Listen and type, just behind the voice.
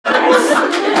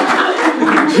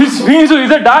means you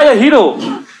either die a hero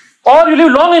or you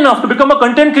live long enough to become a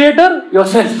content creator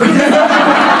yourself.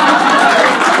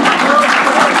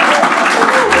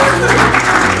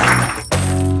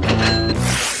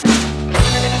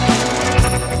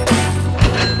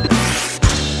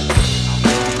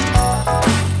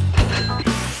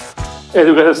 As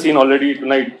you guys have seen already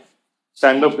tonight,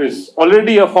 stand-up is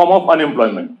already a form of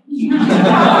unemployment.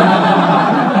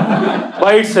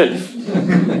 By itself.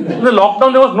 In the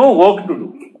lockdown, there was no work to do.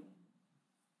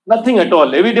 Nothing at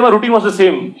all. Every day my routine was the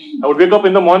same. I would wake up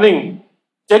in the morning,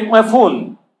 check my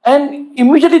phone, and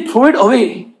immediately throw it away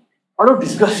out of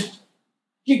disgust.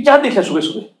 What did I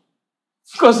see?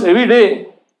 Because every day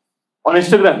on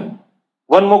Instagram,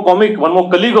 one more comic, one more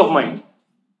colleague of mine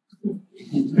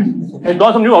has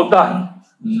done some new avatar,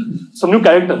 some new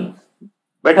character.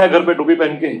 बैठा है घर पे टोपी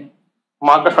पहन के,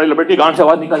 माँ का साड़ी लपेट के गांड से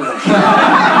आवाज निकाल रहा है।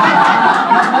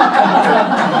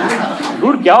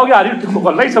 Dude, क्या हो गया?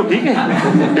 Alright, सब ठीक है?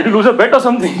 Did you lose a bet or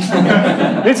something?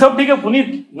 नहीं, सब ठीक है Puneet.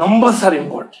 Numbers are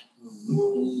important.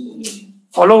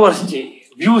 Followers चाहिए,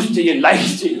 views चाहिए,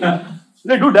 likes चाहिए.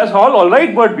 Dude, that's all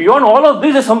right, but beyond all of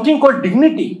this, there's something called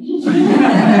dignity.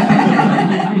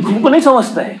 तुमको नहीं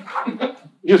समझता है?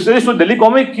 You say this to Delhi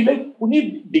comic, he like, Puneet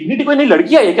dignity कोई नहीं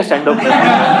लड़की आई है क्या stand up में?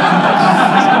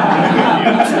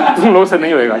 तुम लोगों से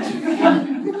नहीं होएगा आज.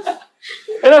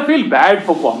 And I feel bad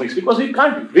for comics because we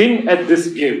can't win at this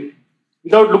game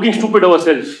without looking stupid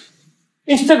ourselves.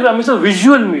 Instagram is a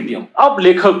visual medium. आप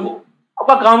लेखक हो,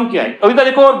 आपका काम क्या है? कविता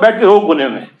लिखो और बैठ के रो कोने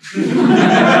में.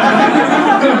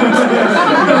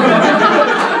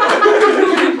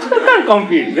 You can't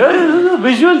compete. It's a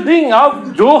visual thing. आप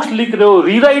jokes लिख रहे हो,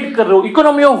 rewrite कर रहे हो,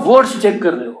 economy of words check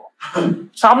कर रहे हो.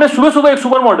 सामने सुबह-सुबह एक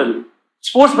सुपर मॉडल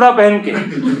स्पोर्ट्स ब्रा पहन के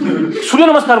सूर्य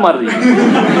नमस्कार मार रही है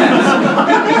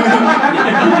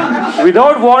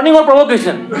without warning or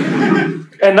provocation.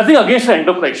 And nothing against her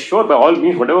enterprise. Sure, by all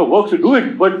means, whatever works, you do it.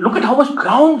 But look at how much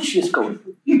ground she has covered.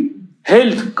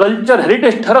 Health, culture,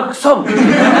 heritage, tharak, sab.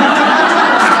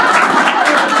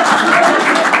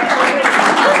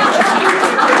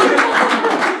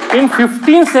 In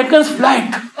 15 seconds flat,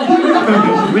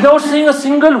 without saying a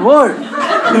single word.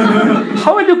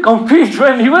 How will you compete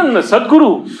when even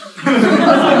Sadhguru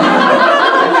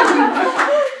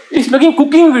is making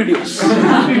cooking videos?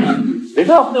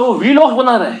 देखा आपने वो vlogs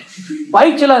बना रहा है,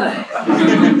 bike चला रहा है,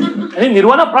 यानी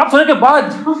निर्वाणा प्राप्त होने के बाद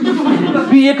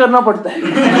भी ये करना पड़ता है.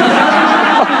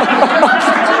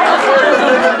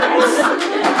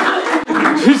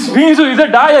 This means you either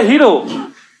die a hero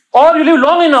or you live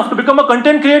long enough to become a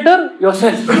content creator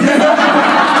yourself.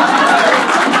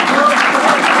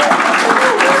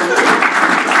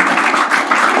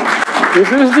 This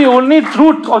is the only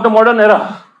truth of the modern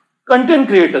era. Content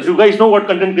creators. You guys know what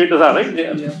content creators are, right?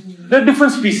 They're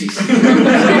different species.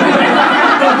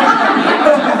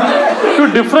 To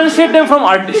differentiate them from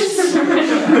artists.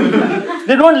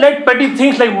 They don't let petty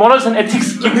things like morals and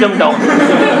ethics keep them down.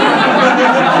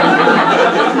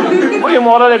 कोई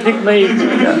moral ethic नहीं.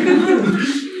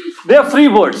 They are free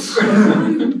birds.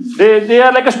 They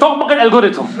are like a stock market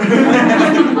algorithm.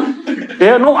 They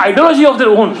have no ideology of their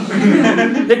own.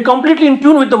 They're completely in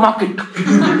tune with the market.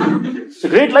 It's a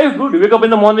great life, dude. You wake up in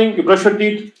the morning, you brush your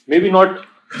teeth, maybe not.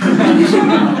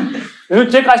 You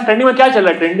check आज trending में क्या चल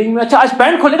रहा है? Trending में अच्छा आज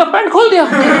pant खोलेगा, पैंट खोल दिया.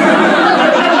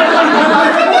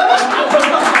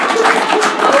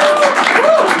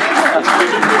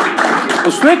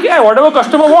 उसमें क्या है? Whatever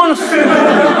customer wants,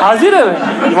 हाजिर है.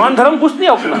 ईमान धर्म कुछ नहीं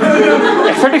अपना.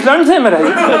 Aesthetics लंच है मेरा.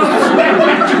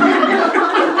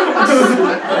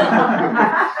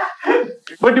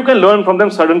 But you can learn from them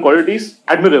certain qualities,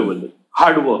 admirable,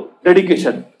 hard work,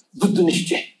 dedication, buddha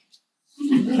nishchay.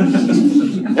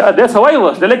 Yeah, they're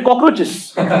survivors. They're like cockroaches.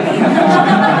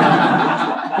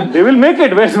 They will make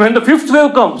it when the fifth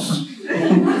wave comes.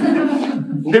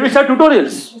 They will start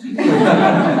tutorials.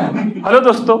 Hello,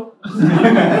 dosto.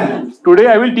 Today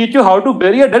I will teach you how to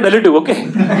bury a dead relative, okay?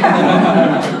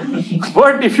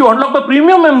 But if you unlock a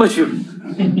premium membership,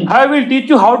 I will teach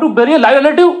you how to bury a live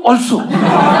relative also.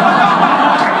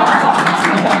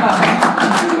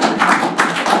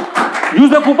 Use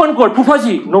the coupon code,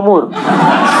 Pufaji, no more.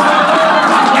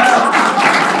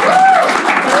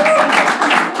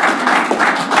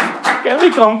 Can we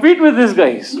compete with these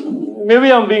guys?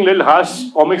 Maybe I'm being a little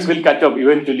harsh. Comics will catch up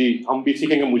eventually. हम भी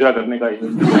सीखेंगे मुजरा करने का.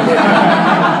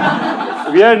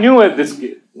 We are new at this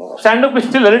game. Stand-up is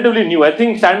still relatively new. I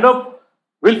think stand-up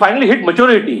will finally hit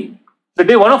maturity the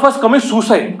day one of us commits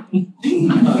suicide.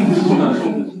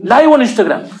 Live on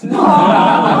Instagram.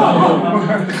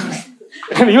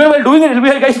 And even while doing it, it'll be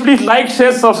like, guys, please like,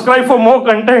 share, subscribe for more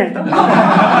content.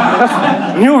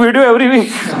 New video every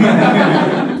week.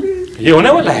 ये होने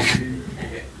वाला है?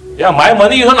 Yeah, my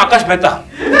money is on Akash Mehta.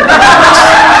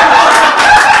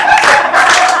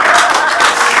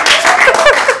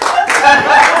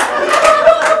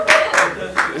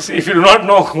 If you do not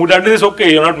know who that is,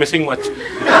 okay, you're not missing much.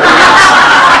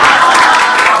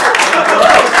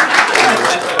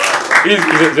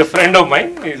 He's a friend of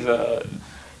mine.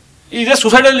 He's just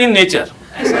suicidal in nature.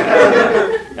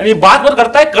 And ये बात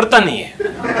करता नहीं है.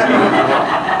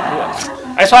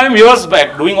 I saw him years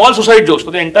back doing all suicide jokes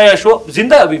for the entire show.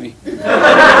 जिंदा है अभी भी.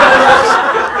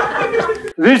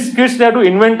 These kids, they have to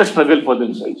invent a struggle for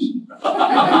themselves.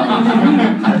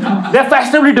 They are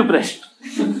fashionably depressed.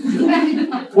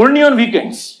 Only on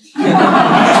weekends.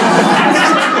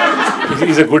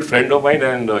 He's a good friend of mine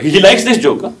and he likes this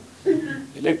joke. Huh?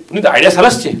 He's like, Punit, idea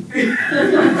सरस छे.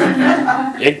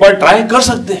 एक बार try कर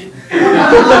सकते हैं.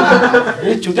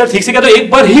 ये चूतिया ठीक से क्या तो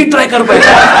एक बार ही try कर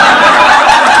पाएगा.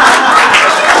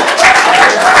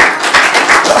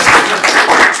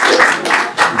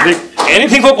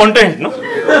 Anything for content, no?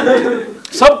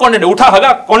 सब content उठा हगा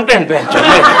content पे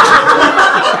चले.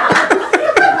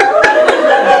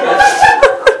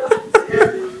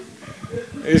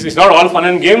 It's not all fun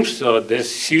and games. There's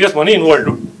serious money involved,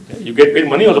 dude. You get paid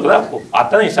money also. पता है आपको?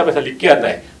 आता ना हिस्सा पैसा लिख के आता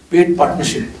है. Paid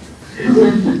partnership.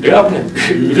 देखा आपने?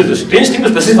 It is a strange thing to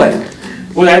specify.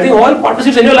 Well, I think all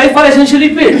partnerships in your life are essentially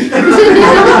paid.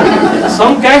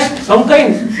 Some cash, some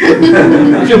kind.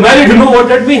 If you're married, you know what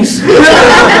that means.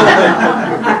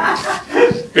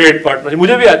 Paid partnership.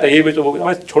 मुझे भी आता है ये भी तो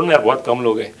मैं छोड़ना यार बहुत कम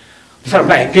लोग हैं. सर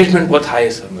अपना engagement बहुत high है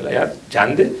सर. मेरा यार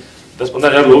जान दे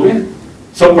 10-15 लोग हैं.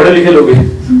 सब पढ़े लिखे लोग हैं.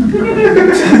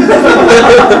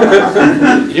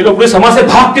 ये लोग पूरे समाज से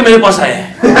भाग के मेरे पास आए हैं.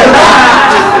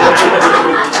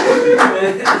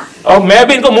 और मैं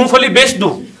भी इनको मूंगफली बेच दूं.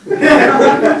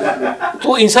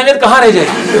 तो इंसानियत कहाँ रह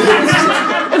जाएगी?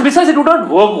 And besides, it would not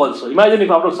work also. Imagine if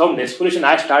after some desperation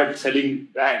I start selling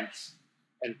brands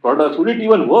and products, would it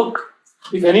even work?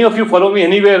 If any of you follow me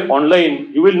anywhere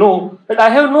online, you will know that I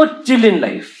have no chill in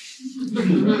life.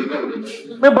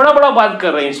 मैं बड़ा बड़ा बात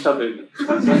कर रहा हूँ Insta पे भी.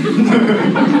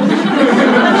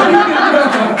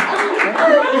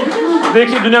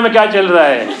 देखिए दुनिया में क्या चल रहा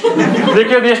है.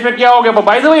 देखिए देश में क्या हो गया.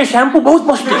 बाय द वे ये शैम्पू बहुत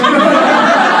मस्त है.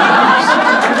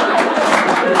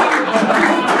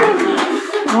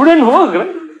 Wouldn't work,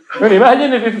 right? I mean,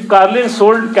 imagine if Carlin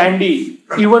sold candy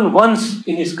even once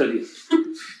in his career.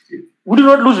 Would you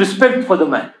not lose respect for the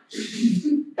man?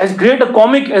 As great a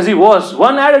comic as he was,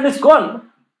 one ad and it's gone.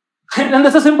 And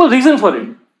there's a simple reason for it.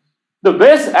 The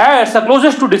best ads are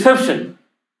closest to deception.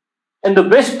 And the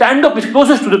best stand-up is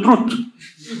closest to the truth.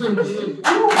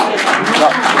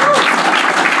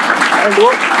 And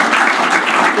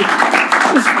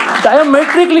it's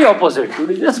diametrically opposite.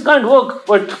 It just can't work.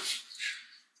 But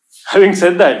having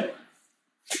said that,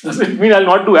 does it mean I'll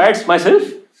not do ads myself?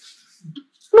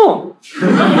 No.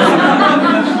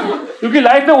 क्योंकि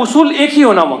life में उसूल एक ही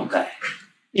होना मांगता है.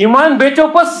 ईमान बेचो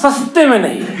पर सस्ते में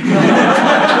नहीं.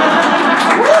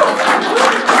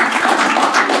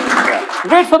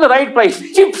 Wait for the right price.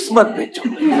 Chips मत बेचो.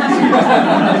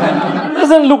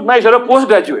 Doesn't look nice. You're a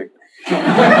postgraduate.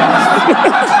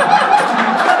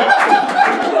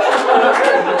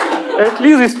 At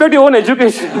least respect your own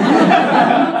education.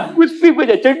 We'll speak with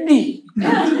a chutney,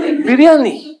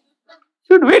 biryani.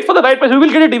 Should wait for the right price. We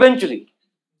will get it eventually.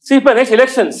 See, by next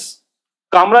elections,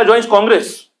 Kamra joins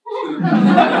Congress.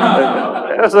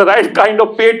 That's the right kind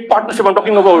of paid partnership I'm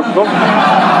talking about. No?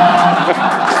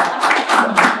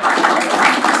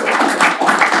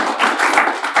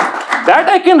 That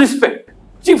I can respect.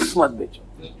 Chips mat becho.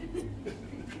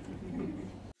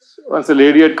 Once a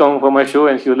lady had come for my show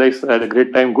and she was like, I had a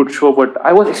great time, good show, but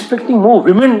I was expecting more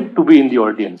women to be in the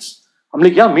audience. I'm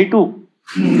like, yeah, me too.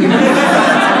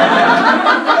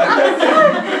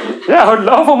 Yeah, I would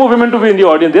love for more women to be in the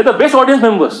audience. They're the best audience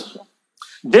members.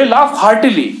 They laugh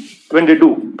heartily when they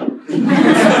do.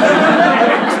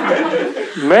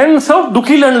 Men सब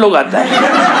दुखी लड़ लोग आता है.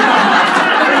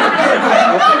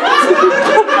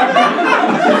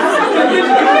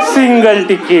 Single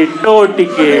ticket, 2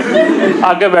 ticket,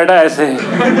 आगे बैठा ऐसे.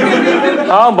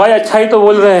 हाँ भाई अच्छा ही तो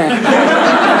बोल रहे हैं.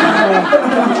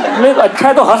 नहीं अच्छा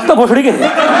है तो हंस तो भोसड़ी के.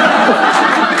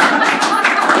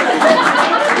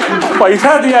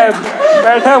 पैसा दिया है,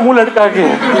 बैठा है मुंह लटका के.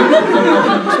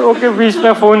 ओके बीच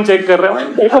में फोन चेक कर रहे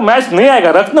हैं. देखो मैच नहीं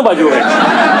आएगा, रख ना बाजू में.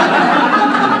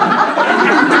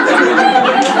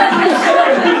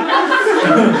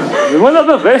 Women are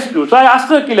the best too. So I asked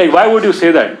her, like, why would you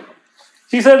say that?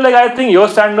 She said, like, I think your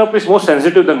stand-up is more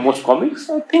sensitive than most comics.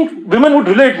 I think women would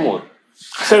relate more.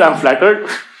 I said, I'm flattered,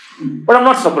 but I'm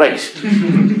not surprised.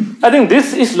 I think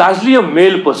this is largely a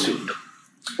male pursuit.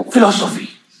 Philosophy,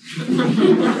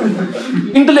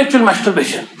 Intellectual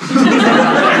masturbation.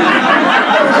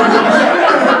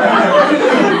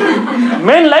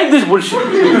 Men like this bullshit.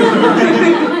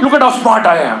 Look at how smart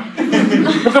I am.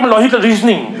 Look at my logical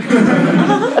reasoning.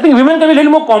 I think women can be a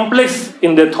little more complex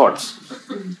in their thoughts.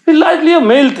 It's largely a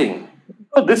male thing.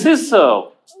 But this is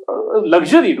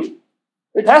luxury, dude.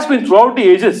 It has been throughout the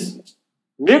ages.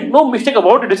 Make no mistake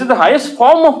about it. This is the highest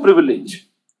form of privilege.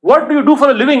 What do you do for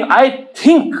a living? I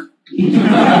think.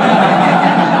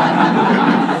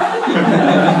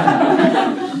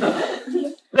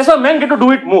 That's why men get to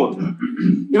do it more.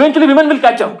 Eventually, women will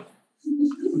catch up.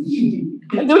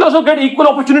 And they will also get equal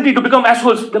opportunity to become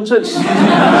assholes themselves.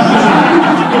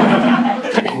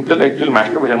 Intellectual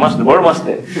masturbation word must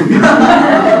है.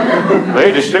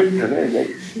 Very descriptive.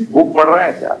 Book पढ़ रहा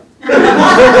है क्या?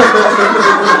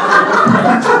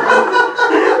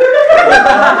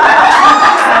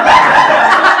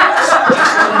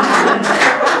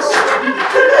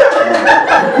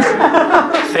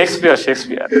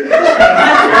 Shakespeare.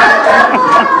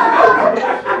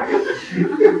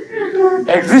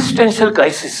 Existential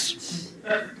crisis.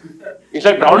 It's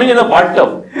like drowning in a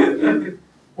bathtub.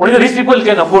 Only the rich people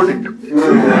can afford it.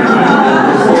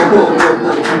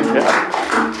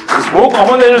 Yeah. It's more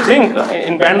common than you think,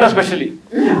 in Panda especially.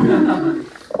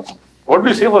 What do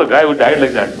you say for a guy who died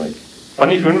like that?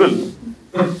 Funny funeral.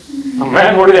 A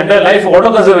man who his entire life for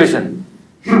auto conservation.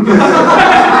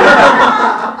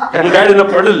 And died in a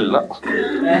puddle.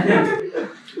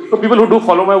 So people who do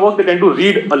follow my work, they tend to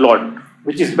read a lot,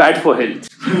 which is bad for health.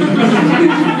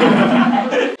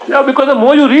 Yeah, because the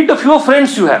more you read, the fewer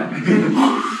friends you have.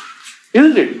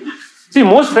 Isn't it? See,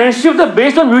 most friendships are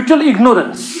based on mutual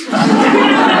ignorance.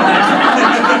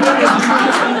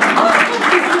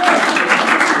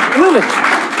 Really?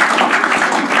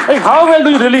 Like, how well do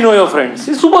you really know your friends?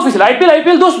 It's superficial.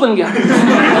 IPL, दोस्त बन गया.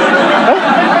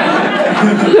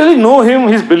 You really know him,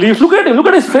 his beliefs. Look at him, look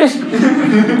at his face. He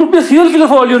could be a serial killer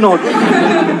for all you know.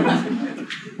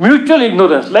 Mutual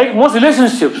ignorance. Like most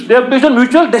relationships, they are based on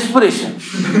mutual desperation.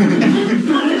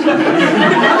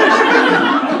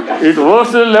 It works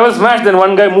till the level smash, then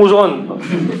one guy moves on.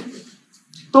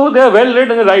 So they are well read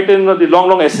and they write in the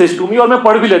long essays to me, और मैं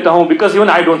पढ़ भी लेता हूँ because even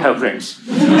I don't have friends.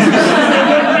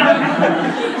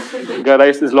 Guy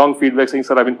writes this long feedback saying,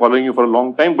 "Sir, I've been following you for a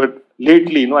long time, but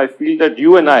lately, I feel that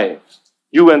you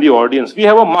and the audience, we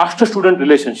have a master-student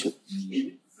relationship.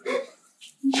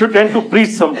 You tend to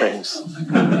preach sometimes."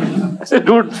 I said,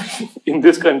 "Dude, in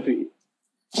this country,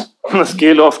 on a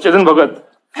scale of Chetan Bhagat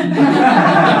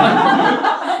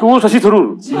to Shashi Tharoor,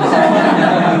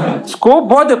 scope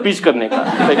बहुत है preach करने का.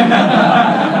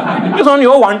 It's on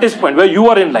your vantage point where you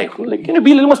are in life. Like, can you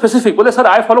be a little more specific? Well, sir,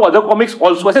 I follow other comics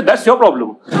also. I said, that's your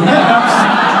problem.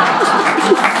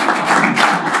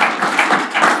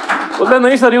 Well,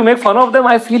 no, sir, you make fun of them.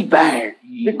 I feel bad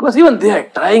because even they are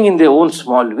trying in their own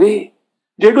small way.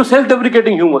 They do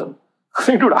self-deprecating humor.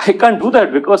 Dude, I can't do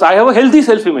that because I have a healthy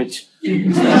self-image.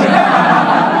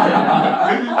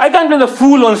 I can't play the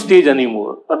fool on stage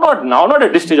anymore. But not now, not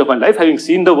at this stage of my life. Having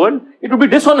seen the world, it would be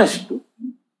dishonest.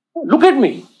 Look at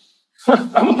me.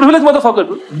 I'm a privileged motherfucker.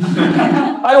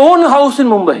 I own a house in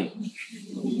Mumbai.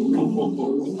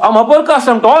 I'm upper caste,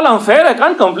 I'm tall, I'm fair, I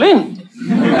can't complain.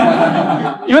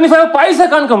 Even if I have pies, I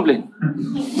can't complain.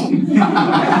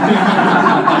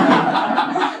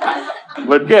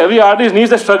 But every artist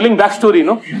needs a struggling backstory,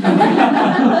 no?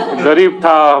 गरीब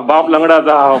था, बाप लंगड़ा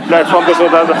था, platform पे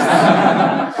सोता था.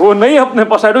 वो नहीं अपने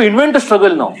पास. I do invent a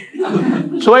struggle now.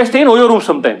 So I stay in Oyo room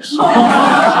sometimes.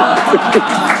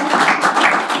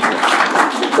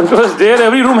 Because there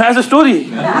every room has a story.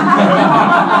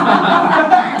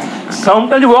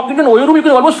 Sometimes you walk into an Oyo room, you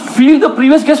can almost feel the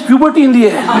previous guest's puberty in the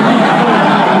air.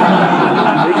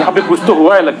 यहाँ पे कुछ तो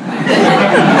हुआ है लगता है.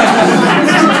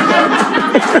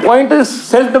 Point is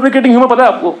self-deprecating humor. पता है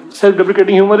आपको?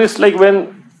 Self-deprecating humor is like when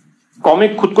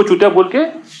comic खुद को चूतिया बोल के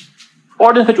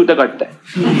audience का चूतिया काटता है.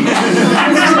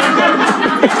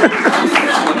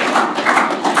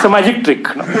 It's a magic trick.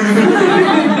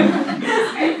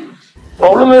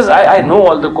 Problem is, I know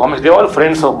all the comics. They're all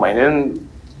friends of mine, and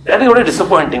that is very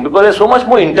disappointing because they're so much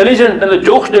more intelligent than the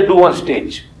jokes they do on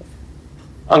stage.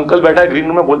 Uncle बैठा है green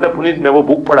room में बोलता है, पुनीत मैं वो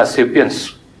book पढ़ा Sapiens.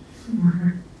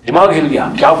 दिमाग हिल गया.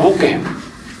 क्या book है?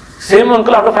 Same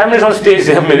uncle after 5 minutes on stage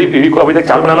है. मेरी बीवी को अभी तक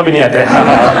चाल बनाना भी नहीं आता है.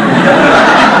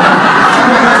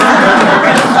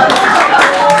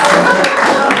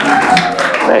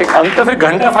 अंकल फिर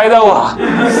घंटा फायदा हुआ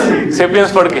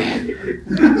सेपियंस पढ़ के.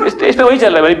 स्टेज पे वही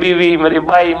चल रहा है. मेरी बीवी, मेरे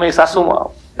भाई, मेरी सासू माँ.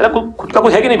 मेरा खुद का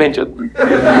कुछ है कि नहीं भेंचो.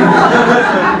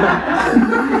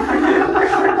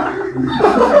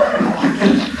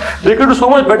 They can do so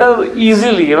much better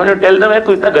easily. You know, you tell them,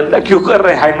 "तू इतना गंदा क्यों कर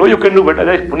रहे हैं? I know you can do better."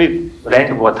 Like, Punit,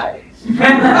 rent बहुत high.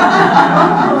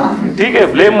 ठीक है,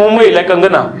 blame Mumbai like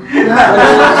Kangana.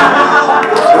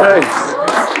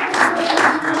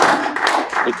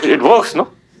 It works, no?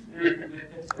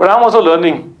 But I'm also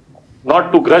learning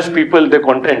not to grudge people their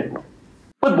content. No?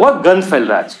 But बहुत गंद फैल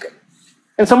रहा है आजकल.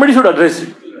 And somebody should address it.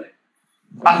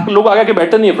 लोग आगे के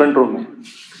बैठे नहीं है फ्रंट रो में.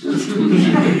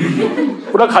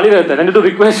 पूरा खाली रहता है. And to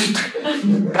request,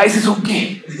 guys, it's okay.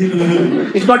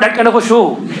 It's not that kind of a show.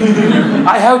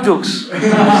 I have jokes.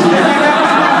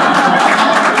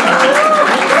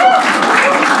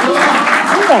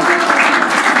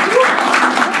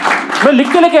 मैं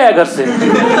लिख के लेके आया घर से.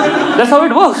 That's how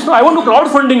it works. No, I want to crowd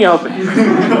funding यहाँ पे.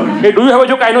 Hey, do you have a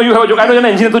joke? I know you have a joke. I know you're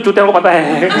an engineer. तो चूतिया को पता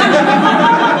है.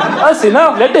 That's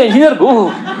enough. Let the engineer go.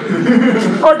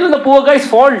 Not even the poor guy's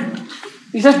fault.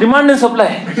 It's just demand and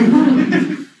supply.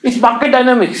 It's market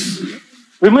dynamics.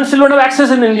 Women still don't have access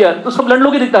in India. तो सब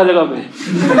लड़लों की दिखता है जगह पे.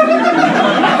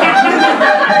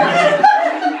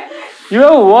 You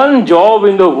have one job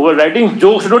in the world, writing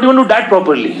jokes. You don't even do that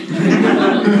properly.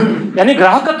 यानी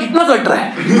ग्राहक का कितना कट रहा है?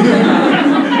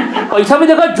 पैसा भी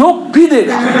देगा, जोक भी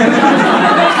देगा.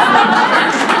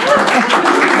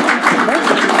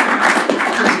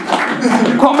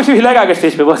 को हमेशा हिलाएगा आगे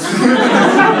स्टेज पे बस.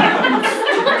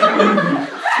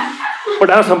 But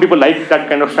I know some people like that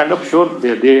kind of stand-up. Sure,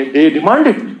 they demand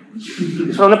it.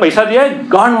 इसमें उन्होंने पैसा दिया है,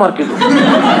 गांड मार के दो.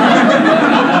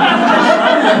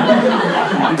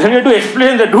 Then you have to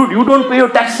explain that, dude, you don't pay your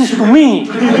taxes to me.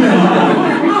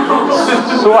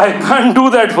 So I can't do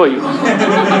that for you.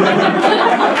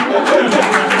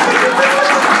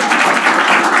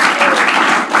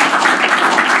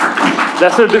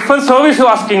 That's a different service you're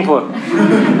asking for.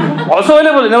 Also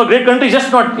available in our great country,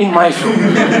 just not in my show.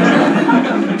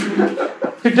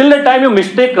 See, till the time you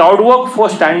mistake crowd work for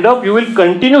stand-up, you will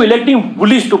continue electing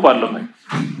bullies to parliament.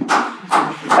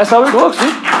 That's how it works.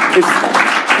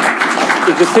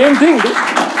 It's the same thing.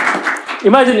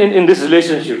 Imagine in this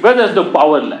relationship, where does the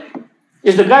power lie?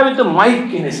 It's the guy with the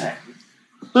mic in his hand.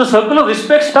 So the circle of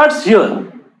respect starts here.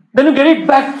 Then you get it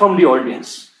back from the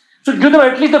audience. So give them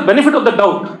at least the benefit of the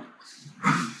doubt.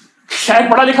 शायद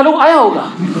पढ़ा लिखा लोग आया होगा.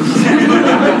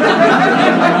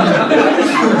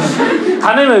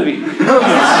 थाने में भी.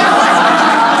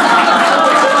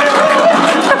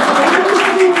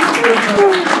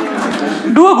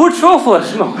 Do a good show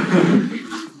first. No.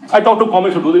 I talk to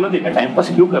comics who do this. देखा time pass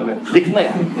क्यों कर रहे हैं? दिखना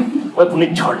यार. वो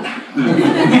पुनीत छोड़ना.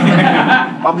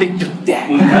 पब्लिक चुपते हैं.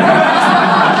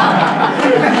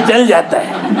 चल जाता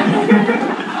है.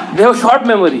 They have short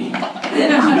memory.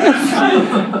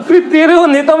 तेरे और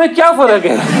नेता में क्या फर्क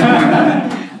है?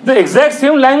 The exact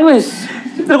same language.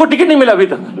 तेरे को टिकट नहीं मिला अभी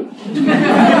तक.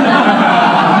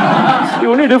 The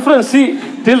only difference, see,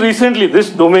 till recently, this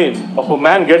domain of a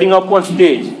man getting up on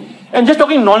stage and just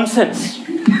talking nonsense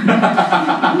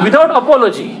without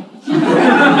apology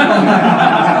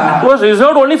was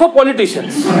reserved only for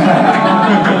politicians.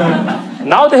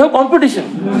 Now they have competition.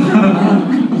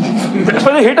 That's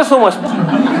why they hate us so much.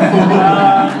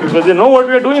 Because they know what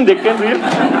we are doing, they can real.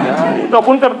 तो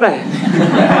अपन करता है.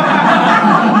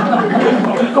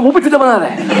 तो मुंह पे चूतिया बना रहा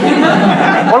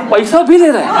है और पैसा भी ले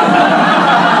रहा है.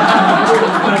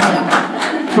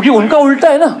 क्योंकि उनका उल्टा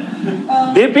है ना.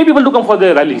 They pay people to come for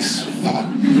their rallies.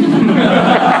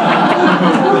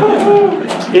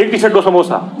 एक T-shirt 2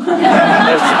 samosa.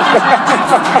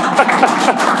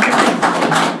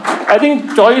 I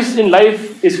think choice in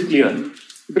life is clear.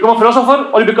 You become a philosopher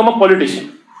or you become a politician.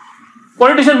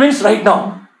 Politician wins right now.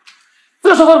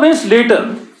 Philosopher wins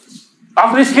later,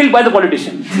 after he's killed by the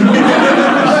politician.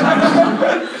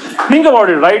 Think about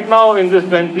it. Right now in this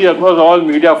country, across all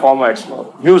media formats,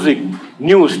 music,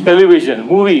 news, television,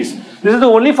 movies, this is the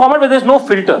only format where there's no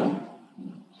filter.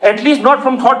 At least not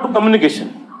from thought to communication.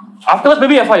 Afterwards,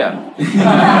 maybe FIR.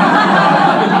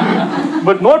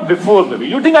 But not before, maybe.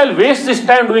 You think I'll waste this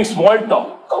time doing small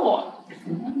talk? Come on.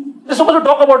 There's so much to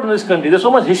talk about in this country. There's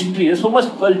so much history. There's so much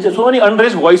culture. So many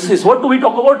unraised voices. What do we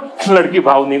talk about? लड़की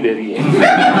भाव नहीं दे रही है.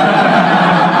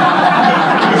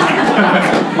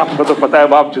 आपको तो पता है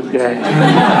बाप चुप गया है.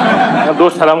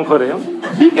 दोस्त हराम खोरे हो.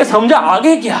 ठीक है, समझा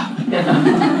आगे क्या?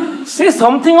 Say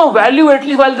something of value at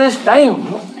least while there's time.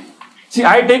 See,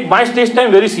 I take my stage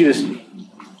time very seriously.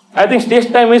 I think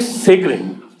stage time is sacred.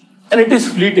 And it is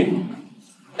fleeting.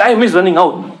 Time is running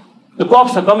out. The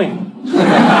cops are coming.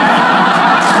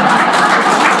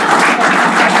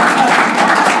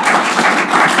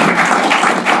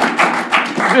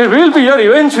 They will be here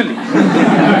eventually.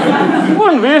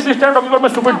 One waste this time talking about my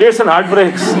stupid dates and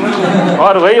heartbreaks.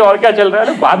 और वही और क्या चल रहा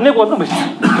है? बाद में बोलता हूँ.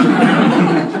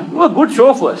 a good show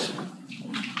first.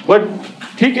 But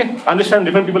ठीक है, understand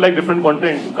different people like different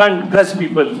content. You can't trust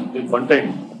people with content.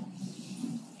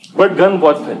 But gun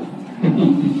बहुत फैल.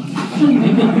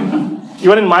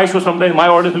 Even in my show, sometimes my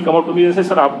audience will come up to me and say,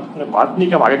 "Sir, आपने बात नहीं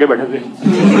किया, हम आगे के बैठे थे."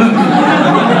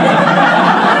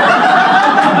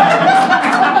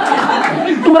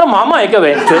 तू मेरा मामा है क्या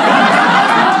बहन?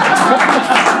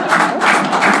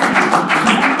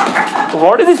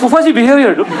 What is this fufazi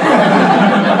behavior?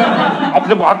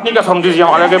 आपने बात नहीं किया, समझिए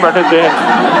हम आगे के बैठे थे,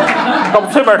 कब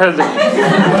से बैठे थे,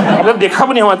 आपने देखा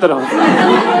भी नहीं हमारी तरफ।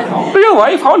 तो your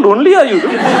wife, how lonely are you?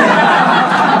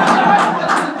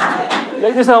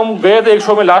 जैसे हम गए थे एक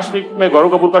शो में लास्ट वीक में, गौरव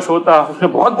कपूर का शो था, उसने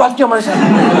बहुत बात की हमारे साथ,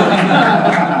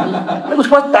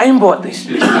 उसके बाद टाइम बहुत है।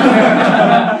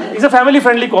 It's a family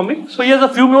friendly comic, so he has a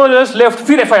few more years left,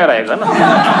 फिर एफआईआर आएगा ना,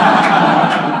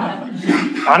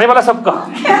 आने वाला सबका।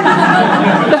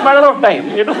 Just matter of time.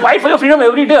 You have to fight for your freedom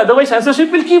every day, otherwise censorship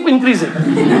will keep increasing.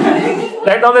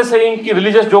 Right now they're saying कि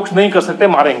religious jokes नहीं कर सकते,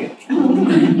 मारेंगे।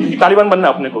 तालिबान बनना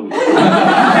अपने को भी।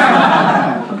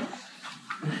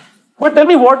 But tell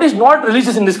me, what is not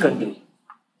religious in this country?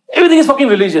 Everything is fucking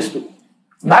religious too.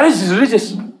 Marriage is religious.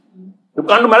 You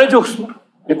can't do marriage jokes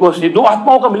because ये दो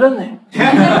आत्माओं का मिलन है।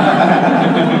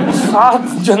 7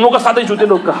 जन्मों का 7 ही छूते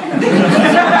लोग का।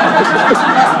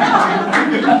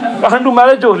 Can't do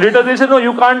marriage jokes. Later they say no,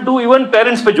 you can't do even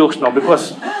parents पे jokes now because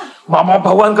माँ बाप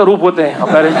भगवान का रूप होते हैं।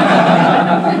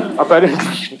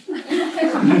 Apparently.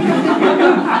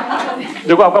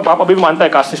 देखो आपका बाप अभी भी मानता है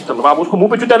कास्ट सिस्टम, आप उसको मुंह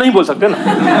पे चुतिया नहीं बोल सकते ना।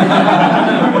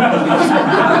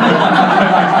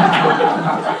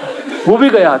 वो भी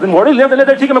गया, then what is left?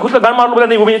 लेते ठीक है, मैं खुद का गान मार लूँ,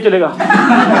 नहीं वो भी नहीं चलेगा।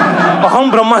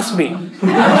 अहम ब्रह्मास्मि।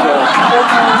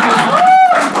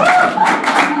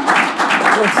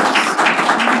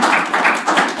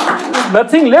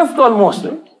 Nothing left almost.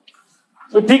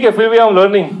 So ठीक है, फिर भी I'm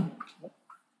learning.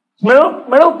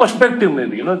 मेरा पर्सपेक्टिव में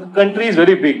भी, country is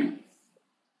very big.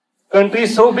 Country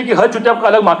so भी कि हर चुतिया का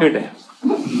अलग मार्केट है,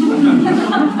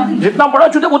 जितना बड़ा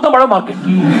चुतिया उतना बड़ा market.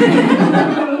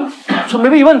 So may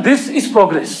be even this is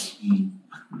progress.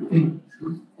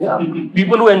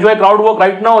 People who enjoy crowd work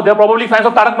right now, they are probably fans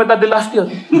of Tarak Mehta the last year.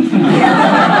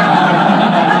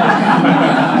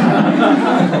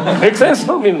 Makes sense,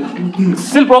 no? I mean,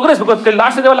 still progress because till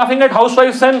last year they were laughing at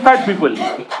housewives and fat people.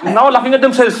 Now laughing at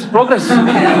themselves. Progress.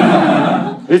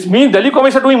 Which means Delhi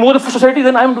comics are doing more for society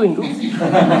than I am doing.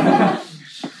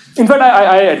 In fact,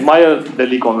 I admire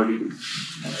Delhi comedy.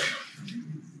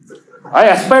 I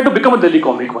aspire to become a Delhi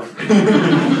comic one.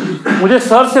 मुझे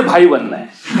sir से भाई बनना है।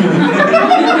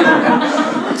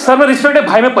 Sir में respect है,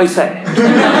 भाई में पैसा है।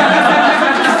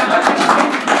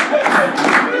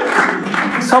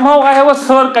 Somehow I have a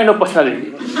sir kind of personality.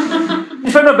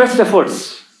 Despite my best efforts.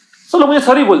 So लोग मुझे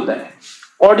सर ही बोलता है,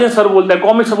 ऑडियंस सर बोलता है,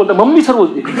 कॉमिक सर बोलता है, मम्मी सर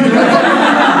बोलती है।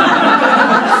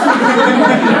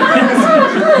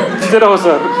 रहो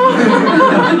sir.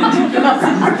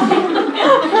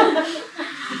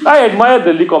 I admire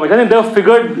Delhi comics. I think they have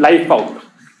figured life out.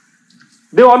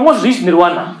 They almost reached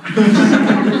nirvana.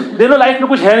 They know life में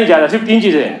कुछ है नहीं ज्यादा, सिर्फ 3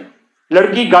 चीजें हैं: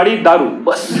 लड़की, गाड़ी, दारू,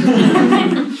 बस।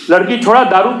 लड़की छोड़ा,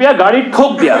 दारू पिया, गाड़ी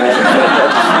ठोक दिया।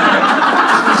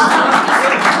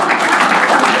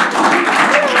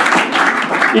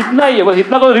 इतना ही है बस,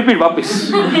 इतना को रिपीट वापस।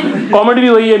 कॉमेडी भी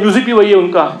वही है, म्यूजिक भी वही है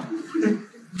उनका।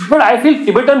 But I feel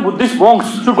Tibetan Buddhist Monks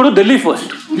should go to Delhi first.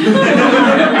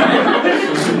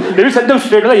 They will set them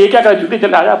straight, ये क्या कर चुके,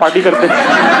 चल आजा पार्टी करते हैं।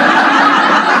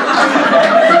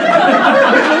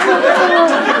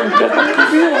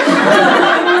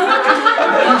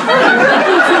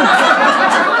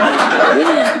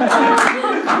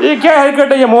 ये क्या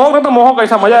हेयरकट है, ये मोहक है तो मोहक,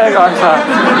 ऐसा मजा आएगा। ऐसा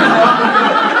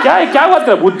क्या है, क्या बात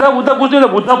कर, बुद्धा बुद्धा पूछ रहे,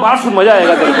 बुद्धा बात सुन, मजा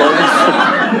आएगा तेरे को।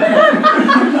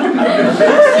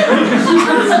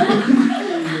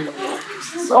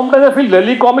 Sometimes I feel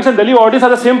Delhi comics and Delhi audience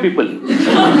are the same people.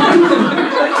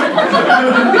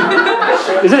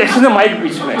 इसे एक्सचेंज माइक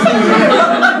बीच में,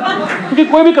 क्योंकि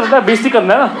कोई भी करता है, बेइज्जती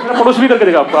करना है ना, मेरा पड़ोस भी करके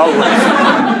देगा आपको। आओ,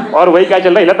 और वही क्या चल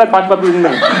रहा है, हिलाता है 5 दिन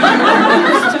में।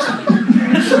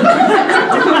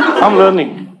 I'm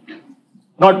learning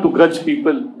not to grudge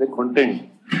people their content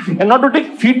and not to take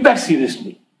feedback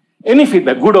seriously. Any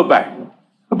feedback, good or bad.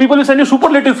 So people will send you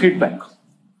superlative feedback.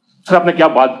 Sir आपने क्या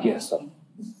बात की है सर,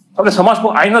 आपने समाज को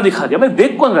आईना दिखा दिया। मैं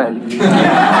देख कौन रहा है?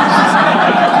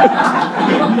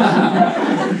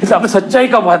 आपने सच्चाई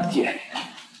का बात किया है।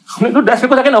 That's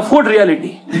because I can afford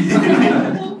reality.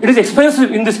 It is expensive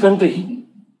in this country.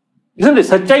 Isn't it?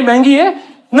 सच्चाई महंगी है,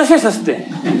 नशे सस्ते हैं।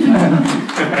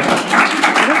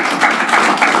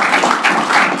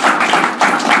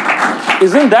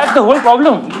 Isn't that the whole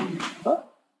problem?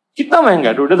 कितना महंगा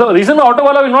है, dude. The reason auto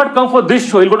wala will not come for this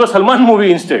show. He'll go to a Salman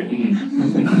movie instead.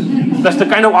 That's the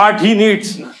kind of art he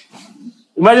needs.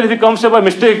 Imagine if he comes here by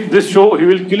mistake this show, he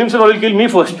will kill himself or he'll kill me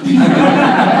first.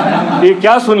 ये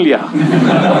क्या सुन लिया?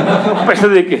 पैसे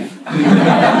देके.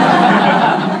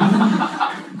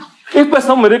 If by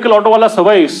some miracle auto wala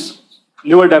survives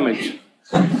liver damage,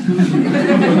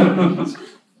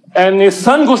 and his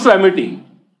son goes to Amity,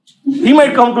 he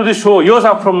might come to this show years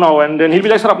up from now, and then he'll be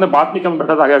like, sir, आपने बात नहीं कम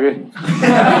बैठा था आगे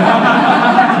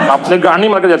आपने गाड़ी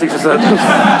मार के जाती थी sir.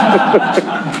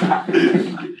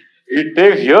 It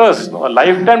takes years, a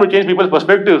lifetime to change people's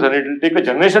perspectives, and it will take a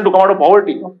generation to come out of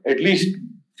poverty, at least.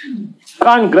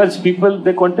 Can't grudge people,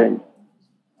 they're content.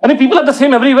 And if people are the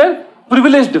same everywhere,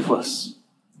 privilege differs.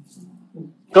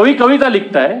 कवि कविता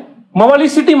लिखता है, मवाली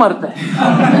city मारता है.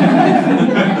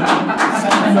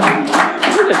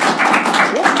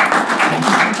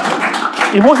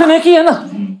 Emotion एक ही है ना.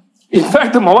 In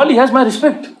fact, the Mawali has my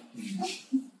respect.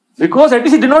 Because at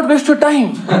least he did not waste your time.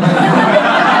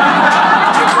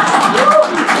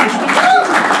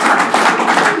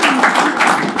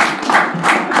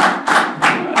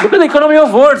 Look at the economy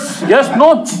of words. Yes,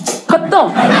 no,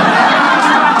 khatam.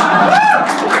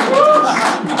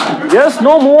 Yes,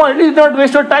 no, move on. At least did not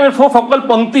waste your time with 4 focal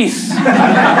panktis.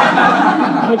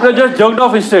 You could have just jerked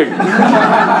off instead.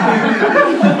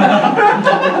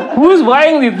 Who is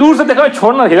buying these? दूर से देखा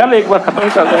छोड़ना हिला ले एक बार खत्म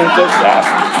कर दें.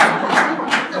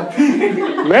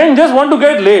 Men just want to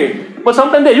get laid, but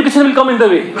sometimes the education will come in the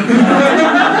way.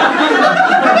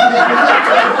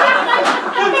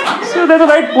 So they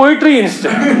write poetry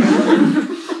instead.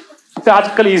 तो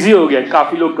आजकल easy हो गया,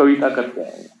 काफी लोग कविता करते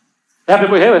हैं. यहाँ पे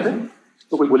कोई है वैसे?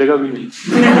 तो कोई बोलेगा भी नहीं.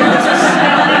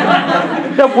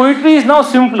 The poetry is now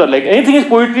simpler. Like anything is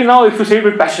poetry now if you say it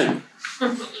with passion.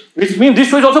 Which means this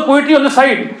show is also poetry on the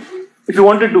side, if you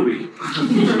want it to be.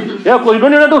 Yeah, of course, you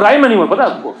don't even have to rhyme anymore. पता है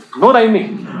आपको? No rhyming.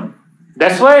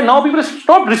 That's why now people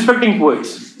stop respecting poets.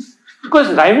 Because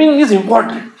rhyming is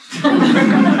important.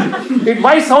 It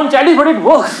might sound childish, but it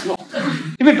works.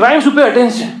 If it rhymes, you pay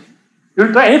attention.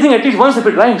 You'll try anything at least once if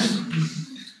it rhymes.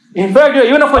 In fact, you're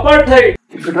even a apartheid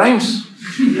if it rhymes.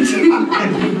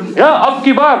 Yeah, ab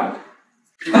ki baar.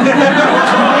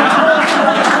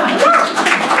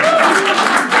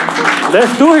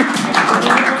 Let's do it.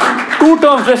 2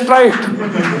 terms, let's try it.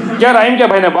 क्या rhyme क्या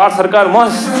भाई ने बार सरकार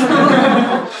मस्त.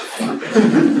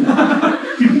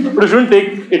 But you shouldn't take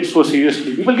it so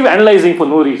seriously. People keep analyzing for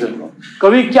no reason.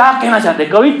 कवि क्या कहना चाहते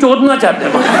हैं? कवि चोदना चाहते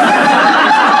हैं.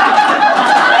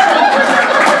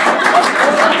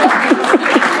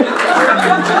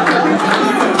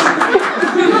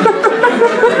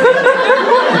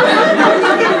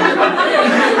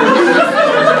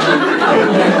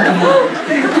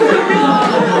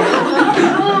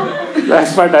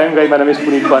 That's my time, guys. My name is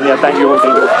Punit Pania. Thank you for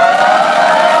coming.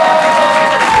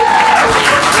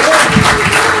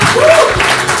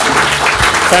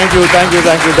 Thank you.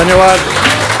 Dhanyawad.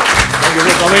 Thank you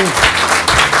for coming.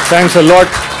 Thanks a lot.